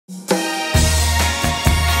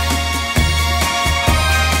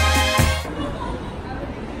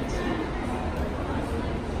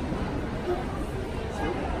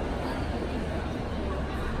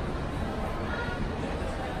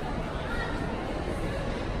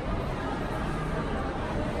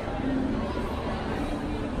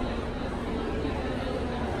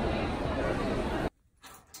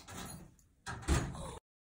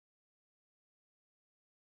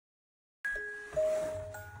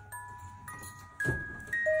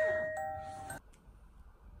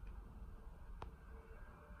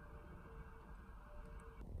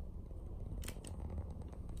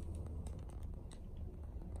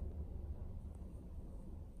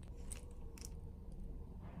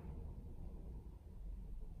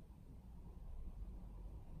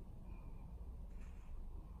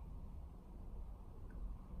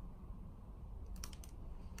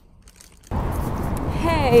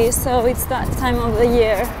okay, so it's that time of the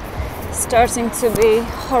year, starting to be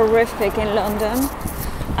horrific in London.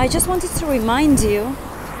 I just wanted to remind you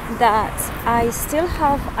that I still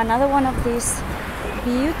have another one of these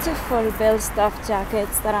beautiful bell stuff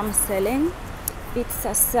jackets that I'm selling. It's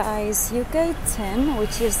a size UK 10,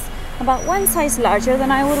 which is about one size larger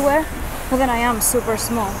than I would wear, but then I am super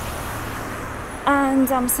small.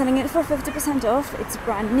 And I'm selling it for 50% off. It's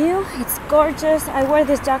brand new, it's gorgeous. I wear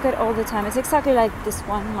this jacket all the time. It's exactly like this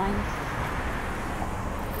one, mine.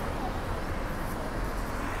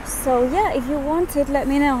 So yeah, if you want it, let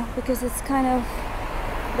me know, because it's kind of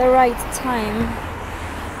the right time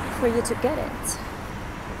for you to get it.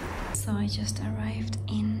 So I just arrived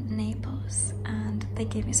in Naples and they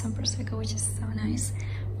gave me some prosecco, which is so nice.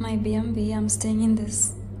 My B&B, I'm staying in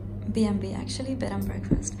this B&B actually, bed and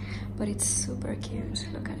breakfast, but it's super cute.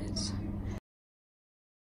 Look at it.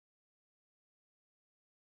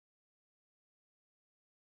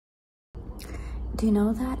 Do you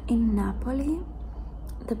know that in Napoli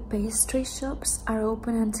the pastry shops are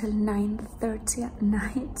open until 9:30 at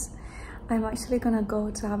night? I'm actually gonna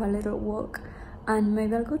go to have a little walk and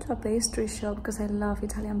maybe I'll go to a pastry shop because I love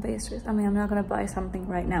Italian pastries. I mean, I'm not gonna buy something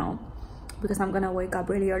right now because I'm gonna wake up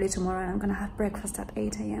really early tomorrow and I'm gonna have breakfast at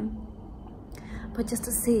 8 AM. But just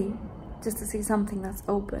to see something that's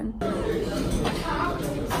open.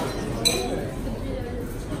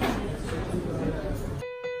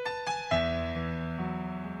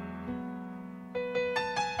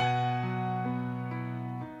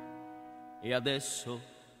 E adesso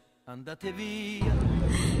andate via.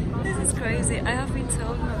 This is crazy. I have been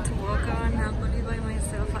told not to walk around Napoli by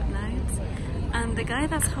myself at night, and the guy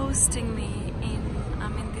that's hosting me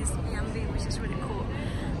I'm in this B&B, which is really cool,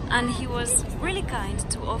 and he was really kind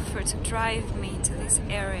to offer to drive me to this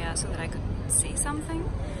area so that I could see something.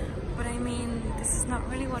 But I mean, this is not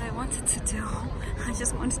really what I wanted to do. I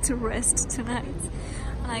just wanted to rest tonight,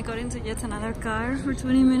 and I got into yet another car for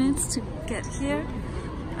 20 minutes to get here.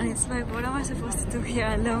 And it's like, what am I supposed to do here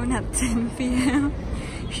alone at 10 PM?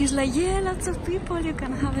 He's like, yeah, lots of people, you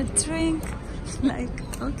can have a drink. Like,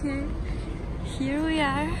 okay, here we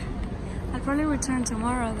are. I'll probably return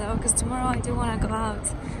tomorrow though, because tomorrow I do want to go out.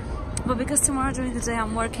 But because tomorrow during the day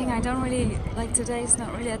I'm working, I don't really, like today is not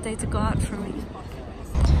really a day to go out for me.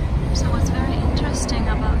 So what's very interesting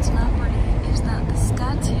about Napoli is that the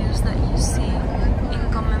statues that you see in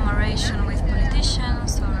commemoration with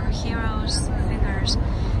politicians or heroes, figures,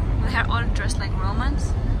 they are all dressed like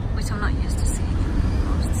Romans, which I'm not used to seeing in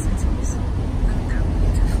most cities, and they're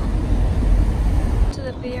beautiful. To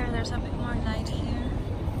the pier, there's a bit more light here.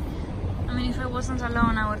 I mean, if I wasn't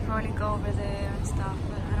alone, I would probably go over there and stuff,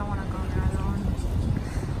 but I don't want to go there alone.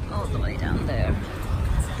 All the way down there.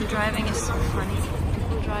 The driving is so funny.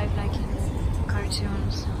 People drive like in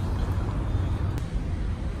cartoons.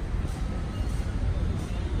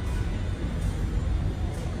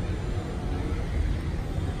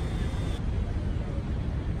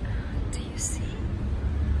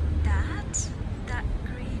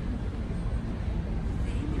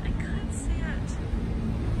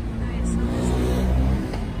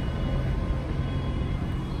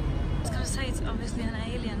 Obviously an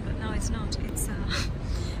alien, but no, it's not. It's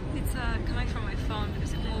coming from my phone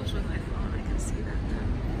because it moves with my phone. I can see that now.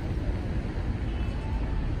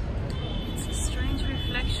 It's a strange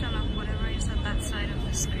reflection of whatever is at that side of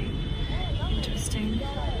the screen. Interesting.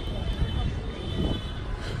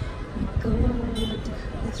 God,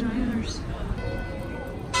 the drivers.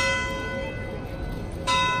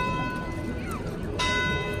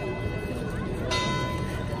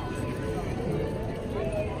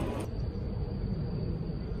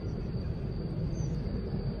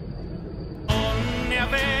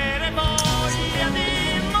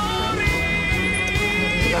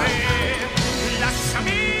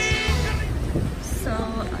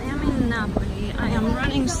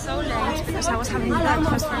 So late because I was having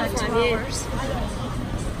breakfast for like 2 hours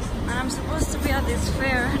and I'm supposed to be at this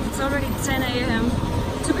fair. It's already 10 AM.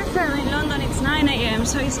 To be fair, in London it's 9 AM,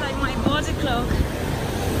 so it's like my body clock.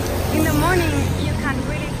 In the morning you can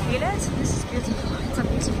really feel it. This is beautiful. It's a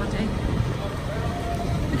beautiful day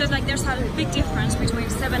because like there's a big difference between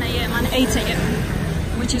 7 AM and 8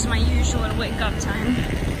 AM, which is my usual wake up time.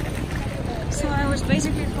 So I was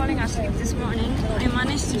basically falling asleep this morning. I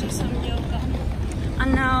managed to do some yoga.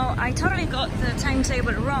 And now I totally got the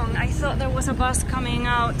timetable wrong. I thought there was a bus coming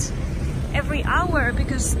out every hour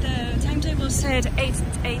because the timetable said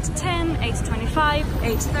 8:10, 8:25,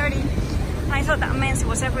 8:30. And I thought that meant it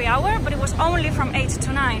was every hour, but it was only from 8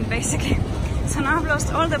 to 9 basically. So now I've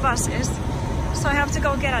lost all the buses, so I have to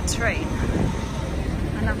go get a train.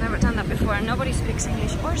 And I've never done that before. Nobody speaks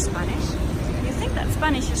English or Spanish. You think think that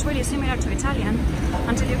Spanish is really similar to Italian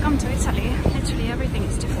until you come to Italy. Literally everything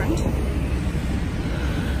is different.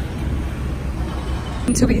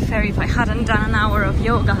 To be fair, if I hadn't done an hour of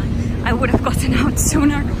yoga, I would have gotten out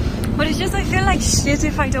sooner. But it's just I feel like shit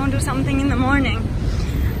if I don't do something in the morning.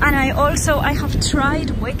 And I have tried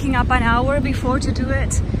waking up an hour before to do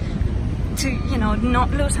it, to, you know,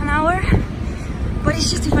 not lose an hour. But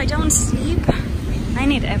it's just if I don't sleep, I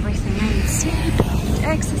need everything. I need sleep, I need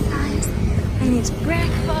exercise, I need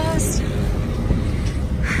breakfast.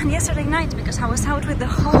 And yesterday night, because I was out with the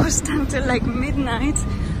host until like midnight,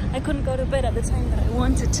 I couldn't go to bed at the time that I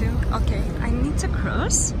wanted to. Okay, I need to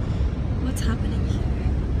cross. What's happening here?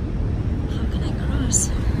 How can I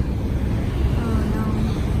cross? Oh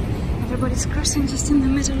no. Everybody's crossing just in the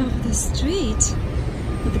middle of the street.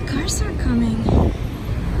 But the cars are coming.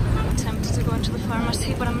 I'm tempted to go into the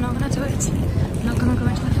pharmacy, but I'm not gonna do it. I'm not gonna go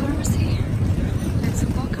into the pharmacy. Let's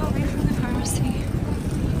walk away from the pharmacy.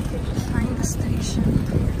 Find the station.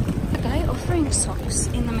 Guy offering socks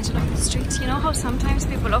in the middle of the street. You know how sometimes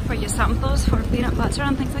people offer you samples for peanut butter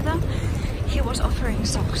and things like that? He was offering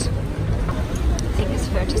socks. I think it's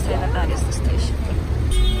fair to say that that is the station.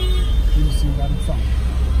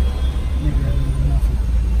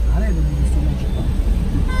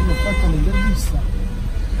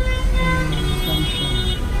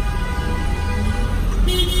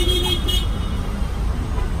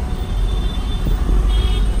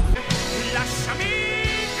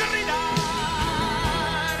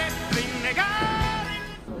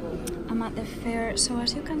 So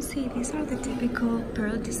as you can see, these are the typical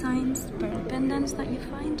pearl designs, pearl pendants that you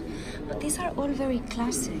find, but these are all very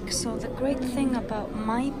classic. So the great thing about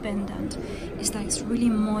my pendant is that it's really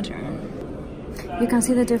modern. You can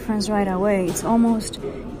see the difference right away. It's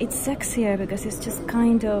sexier because it's just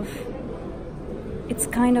kind of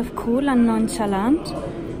cool and nonchalant,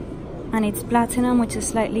 and it's platinum, which is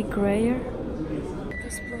slightly grayer.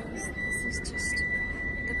 This is just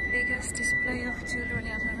the biggest display of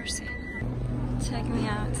jewelry I've ever seen. Check me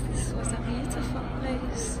out, this was a beautiful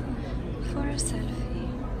place for a selfie.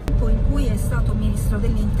 In cui è stato ministro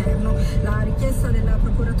dell'interno, la richiesta del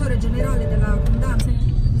procuratore generale della condanna.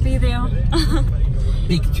 Video.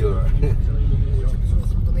 Picture.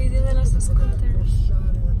 Video de los scooters.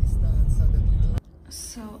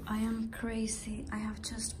 So I am crazy. I have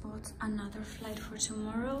just bought another flight for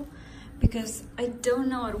tomorrow because I don't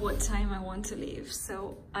know at what time I want to leave.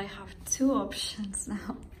 So I have two options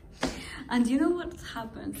now. And you know what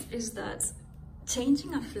happens is that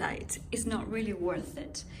changing a flight is not really worth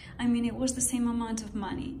it. I mean, it was the same amount of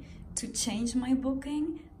money to change my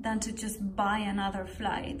booking than to just buy another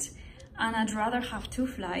flight. And I'd rather have two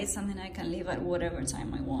flights and then I can leave at whatever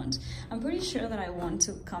time I want. I'm pretty sure that I want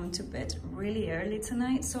to come to bed really early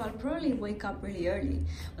tonight, so I'll probably wake up really early.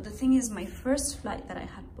 But the thing is, my first flight that I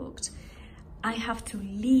had booked, I have to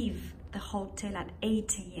leave the hotel at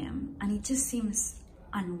 8 AM and it just seems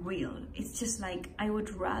unreal. It's just like I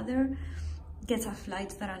would rather get a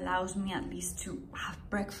flight that allows me at least to have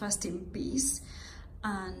breakfast in peace,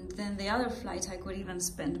 and then the other flight I could even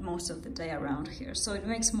spend most of the day around here, so it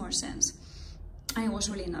makes more sense. And it was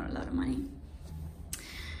really not a lot of money.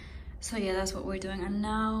 So yeah, that's what we're doing. And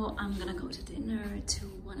now I'm gonna go to dinner to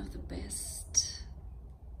one of the best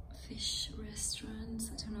fish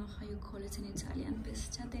restaurants. I don't know how you call it in Italian,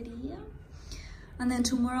 pescateria. And then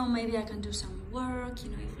tomorrow maybe I can do some work,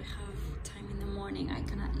 you know, if I have time in the morning, I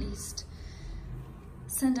can at least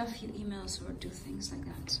send a few emails or do things like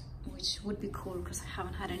that, which would be cool because I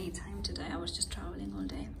haven't had any time today. I was just traveling all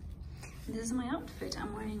day. And this is my outfit.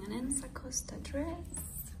 I'm wearing an Ensa Costa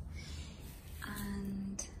dress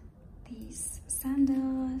and these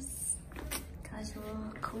sandals.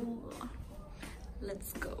 Casual, cool.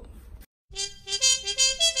 Let's go.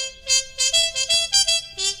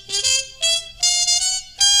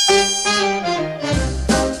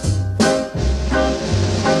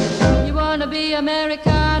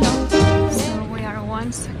 Americano. So we are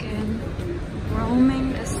once again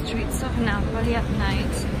roaming the streets of Napoli at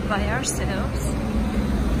night by ourselves.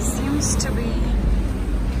 Seems to be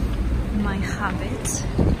my habit.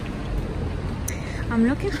 I'm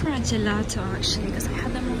looking for a gelato actually because I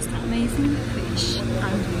had the most amazing fish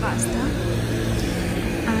and pasta,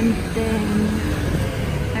 and then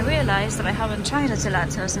I realized that I haven't tried a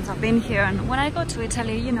gelato since I've been here, and when I go to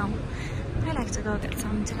Italy, you know, I like to go get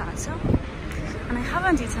some gelato. And I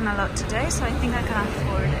haven't eaten a lot today, so I think I can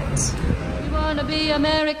afford it. You wanna be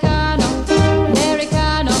Americano,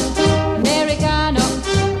 Americano.